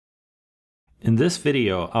In this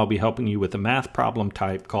video, I'll be helping you with a math problem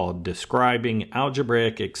type called describing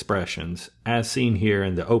algebraic expressions, as seen here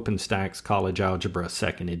in the OpenStax College Algebra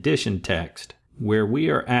 2nd edition text, where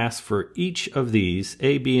we are asked for each of these,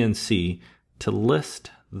 A, B, and C, to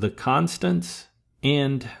list the constants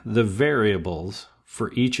and the variables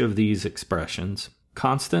for each of these expressions.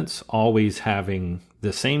 Constants always having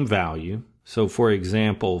the same value. So for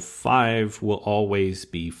example, 5 will always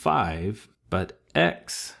be 5, but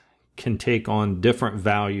x can take on different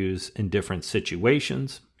values in different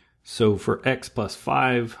situations. So for x plus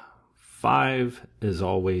 5, 5 is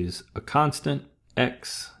always a constant.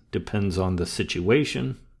 X depends on the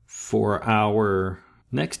situation. For our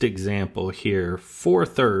next example here,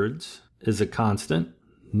 4/3 is a constant.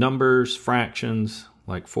 Numbers, fractions,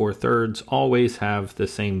 like 4/3 always have the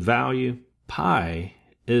same value. Pi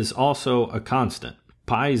is also a constant.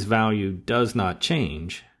 Pi's value does not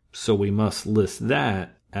change, so we must list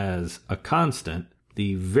that as a constant.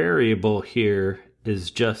 The variable here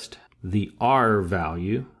is just the r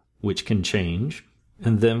value, which can change.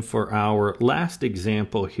 And then for our last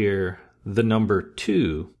example here, the number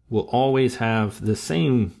 2 will always have the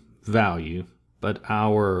same value, but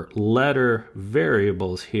our letter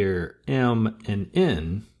variables here, m and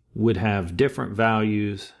n, would have different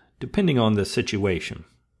values depending on the situation.